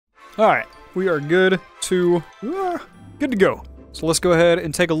Alright, we are good to go. So let's go ahead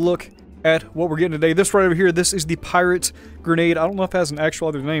and take a look at what we're getting today. This right over here, this is the pirate grenade. I don't know if it has an actual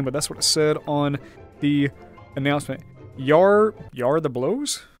other name, but that's what it said on the announcement. Yar the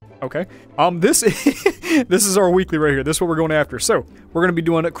blows? Okay. This this is our weekly right here. This is what we're going after. So we're gonna be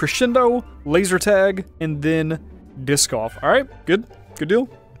doing a crescendo, laser tag, and then disc golf. Alright, good deal?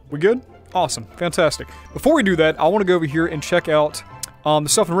 We good? Awesome, fantastic. Before we do that, I want to go over here and check out the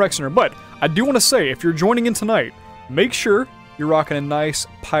stuff in Rec Center. But I do want to say, if you're joining in tonight, make sure you're rocking a nice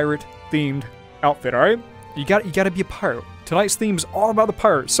pirate themed outfit, alright? You gotta be a pirate. Tonight's theme is all about the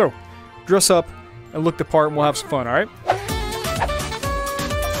pirates, so dress up and look the part and we'll have some fun, alright?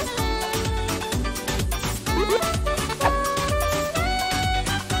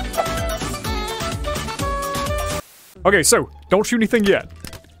 Okay, so don't shoot anything yet.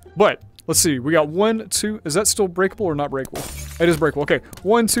 But let's see, we got 1, 2, is that still breakable or not breakable? It is breakable, okay.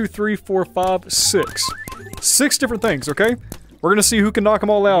 1, 2, 3, 4, 5, 6. 6 different things, okay? We're gonna see who can knock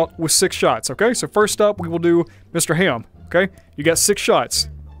them all out with 6 shots, okay? So first up, we will do Mr. Ham, okay? You got 6 shots.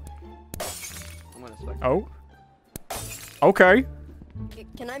 Oh. Okay.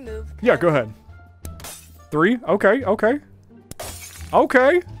 Can I move? Yeah, go ahead. 3, okay, okay.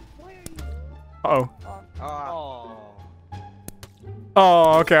 Okay. Uh-oh.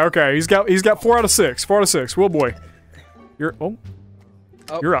 Oh, okay, okay. He's got 4 out of 6. 4 out of 6. Whoa, boy. You're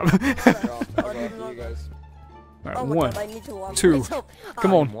you're up. All right, 1, 2.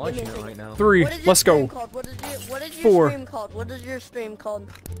 Come on. 3. Let's go. 4. What is your stream called?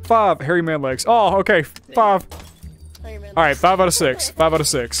 5. Hairy man legs. Oh, okay. 5. All right, 5 out of 6. 5 out of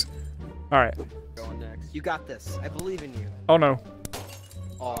 6. All right. Going next. You got this. I believe in you. Oh no.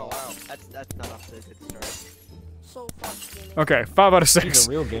 Oh wow. That's not off to a good start. SoulFoxGaming. Okay, 5 out of 6. He's a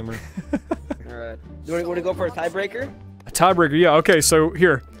real gamer. Alright. Do you want to go for a tiebreaker? A tiebreaker, yeah. Okay, so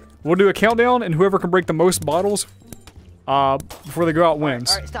here. We'll do a countdown, and whoever can break the most bottles before they go out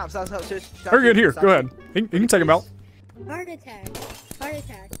wins. Alright, stop. Very good, here. Go ahead. You can take them out. Heart attack. Heart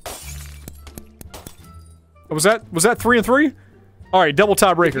attack. Was that 3 and 3? Alright, double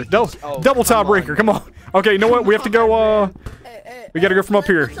tiebreaker. Double tiebreaker. Come on. Okay, you know what? We have to go, we gotta go from up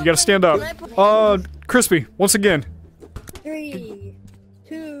here. You gotta stand up. Crispy, once again. 3,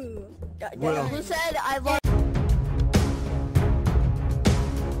 2. Who said I love?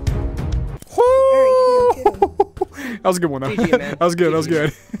 That was a good one, though. That was good. That was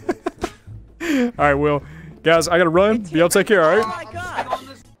good. All right, Will. Guys, I gotta run. Y'all take care. All right. Oh my god.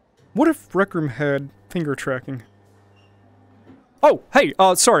 What if Rec Room had finger tracking? Oh, hey.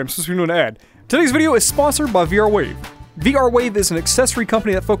 Sorry, I'm supposed to be doing an ad. Today's video is sponsored by VR Wave. VR Wave is an accessory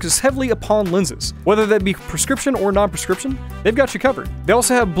company that focuses heavily upon lenses. Whether that be prescription or non-prescription, they've got you covered. They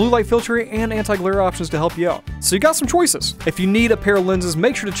also have blue light filtering and anti-glare options to help you out. So you got some choices. If you need a pair of lenses,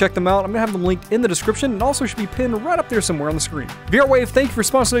 make sure to check them out. I'm gonna have them linked in the description and also should be pinned right up there somewhere on the screen. VR Wave, thank you for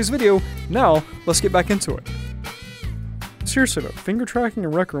sponsoring today's video. Now, let's get back into it. Seriously though, finger tracking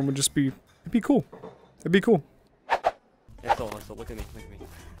in Rec Room would just be, it'd be cool. It'd be cool. Yeah, so look at me.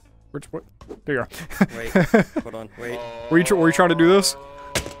 Which, what? There you are. Wait, hold on, wait. Were you trying to do this?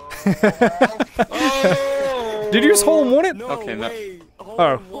 Did you just hold and want it? No, okay, no.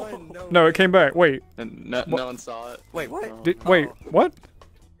 Oh. No, it came back. Wait. No one saw it. Wait, what? Wait, what?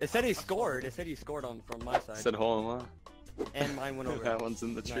 It said he scored. It said he scored from my side. It said hole in one. And mine went over. That one's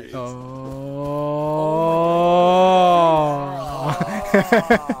in the tree. Oh.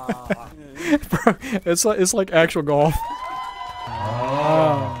 Bro, it's like actual golf.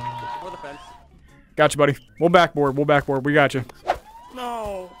 Got you, buddy. We'll backboard. We got you.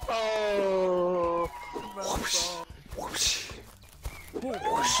 No. Oh.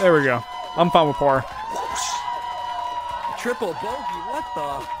 There we go. I'm fine with par. Triple bogey. What the?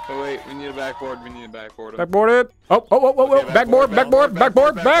 Oh wait, we need a backboard. Backboard it. Oh. Okay, Backboard.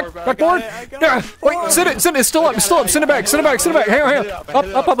 Backboard. Yeah. Wait, send it. It's still up. Send it back. Hang on. Up.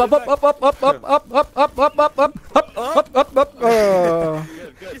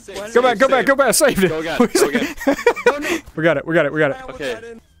 Go back. Saved it. Go again. We got it. Okay.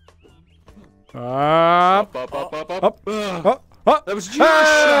 Up. That was Josh.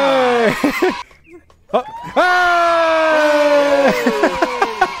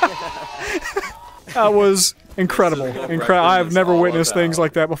 That was incredible. I have never witnessed things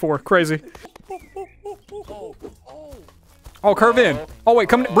like that before. Crazy. Oh, curve in. Oh wait,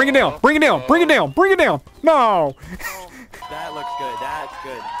 come. Bring it down. No. That looks good. That's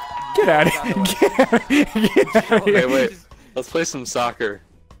good. Get out of here. Get out of here. Okay, wait. Let's play some soccer.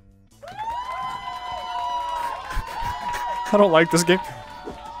 I don't like this game.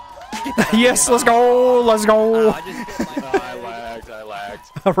 Yes, let's go. I lagged. I lagged.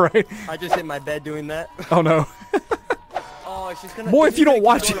 Alright. I just hit my bed doing that. Oh no. Oh, she's gonna. Boy, if you don't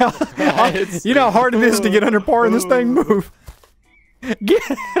watch out, you know how hard it is to get under par in this thing. Move. Get.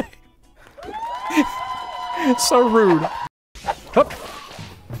 So rude. Hup.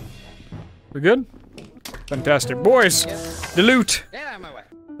 We good? Fantastic, boys. The loot.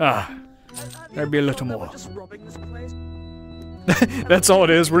 Ah, there'd be a little more. That's all it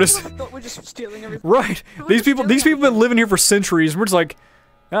is. We're just stealing everything. Right. These people have been living here for centuries. We're just like,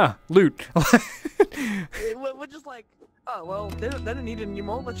 loot. We're just like, oh well, they don't need it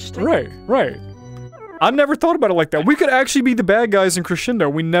anymore. Let's just take Right, right. I never thought about it like that. We could actually be the bad guys in Crescendo.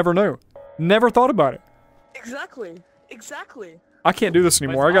 We never know. Never thought about it. Exactly. Exactly. I can't do this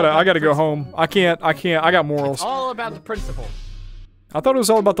anymore. I gotta go home. I can't. I got morals. It's all about the principle. I thought it was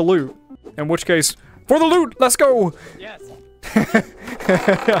all about the loot. In which case, for the loot, let's go. Yes.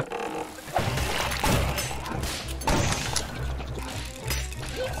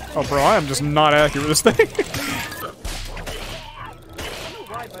 Oh, bro, I am just not accurate with this thing.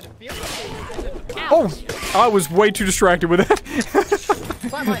 Oh, I was way too distracted with that.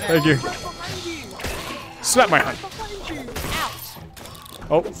 Thank you. Slap my hand.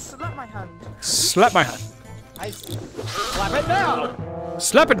 Oh. Slap my hand. Slap my hand. Slap it now.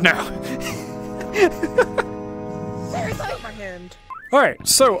 Slap it now. Slap my hand. Alright,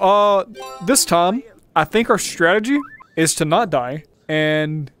 so, this time, I think our strategy is to not die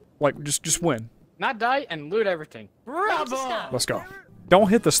and, like, just win. Not die and loot everything. Bravo! Let's go. Don't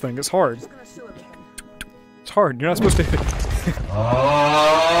hit this thing, it's hard. It's hard, you're not supposed to hit it.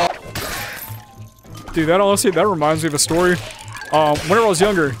 Dude, that honestly, that reminds me of a story. Whenever I was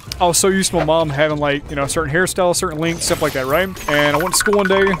younger, I was so used to my mom having, like, you know, certain hairstyles, certain lengths, stuff like that, right? And I went to school one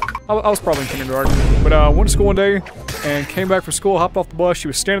day, I was probably in kindergarten, but I went to school one day and came back from school, hopped off the bus, she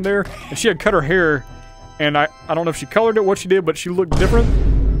was standing there, and she had cut her hair, and I don't know if she colored it, what she did, but she looked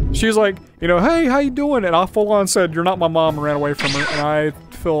different. She was like, you know, hey, how you doing? And I full on said, you're not my mom, and ran away from her, and I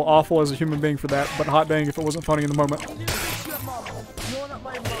feel awful as a human being for that, but hot dang if it wasn't funny in the moment.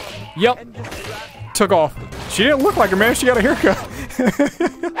 Yep. Took off. She didn't look like her, man. She got a haircut.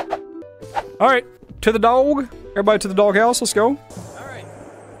 Alright, to the dog. Everybody to the dog house. Let's go. Alright.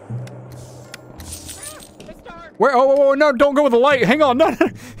 Where? Oh, no, don't go with the light. Hang on. No.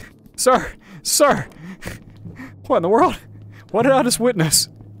 Sir. What in the world? What did I just witness?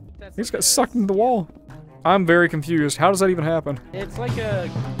 He just got sucked into the wall. I'm very confused. How does that even happen? It's like a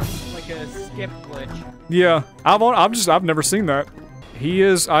skip glitch. Yeah, I've never seen that. He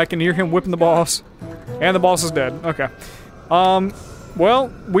is. I can hear him whipping the boss, and the boss is dead. Okay.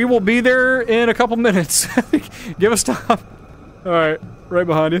 Well, we will be there in a couple minutes. Give us time. All right, right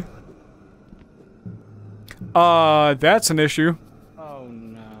behind you. That's an issue. Oh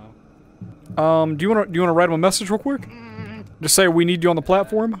no. Do you wanna write him a message real quick? Just say we need you on the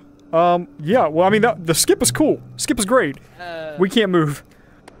platform. Yeah. Well, I mean, the skip is cool. Skip is great. We can't move.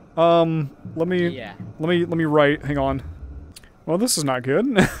 Let me write. Hang on. Well, this is not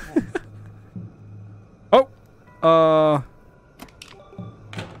good. Oh.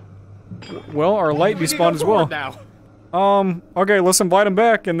 Well, our light despawned as well. Now. Okay, let's invite him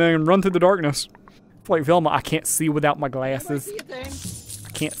back and then run through the darkness. I feel like Velma, I can't see without my glasses. I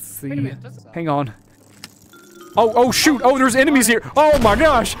can't see. Hang on. Oh, shoot. Oh, there's enemies here. Oh my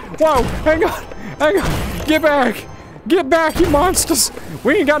gosh. Whoa, hang on. Get back. Get back, you monsters.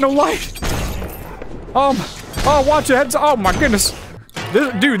 We ain't got no light. Oh, watch your heads. Oh my goodness.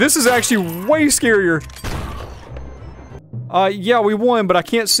 Dude, this is actually way scarier. Yeah, we won, but I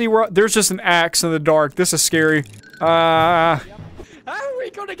can't see where. There's just an axe in the dark. This is scary. How are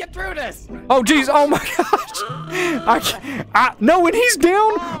we gonna get through this? Oh jeez, oh my gosh. No, and he's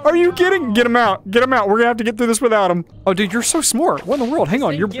down? Are you kidding? Get him out. Get him out. We're gonna have to get through this without him. Oh dude, you're so smart. What in the world? Hang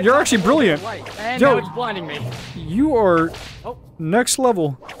on, you're actually brilliant. And Yo, now it's blinding me. You are next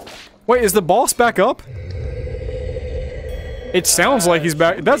level. Wait, is the boss back up? It sounds like he's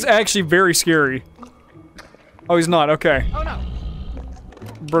back. That's actually very scary. Oh, he's not. Okay. Oh no.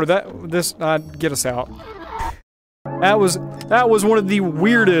 Bro, get us out. That was one of the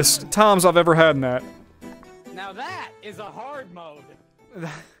weirdest times I've ever had in that. Now that is a hard mode.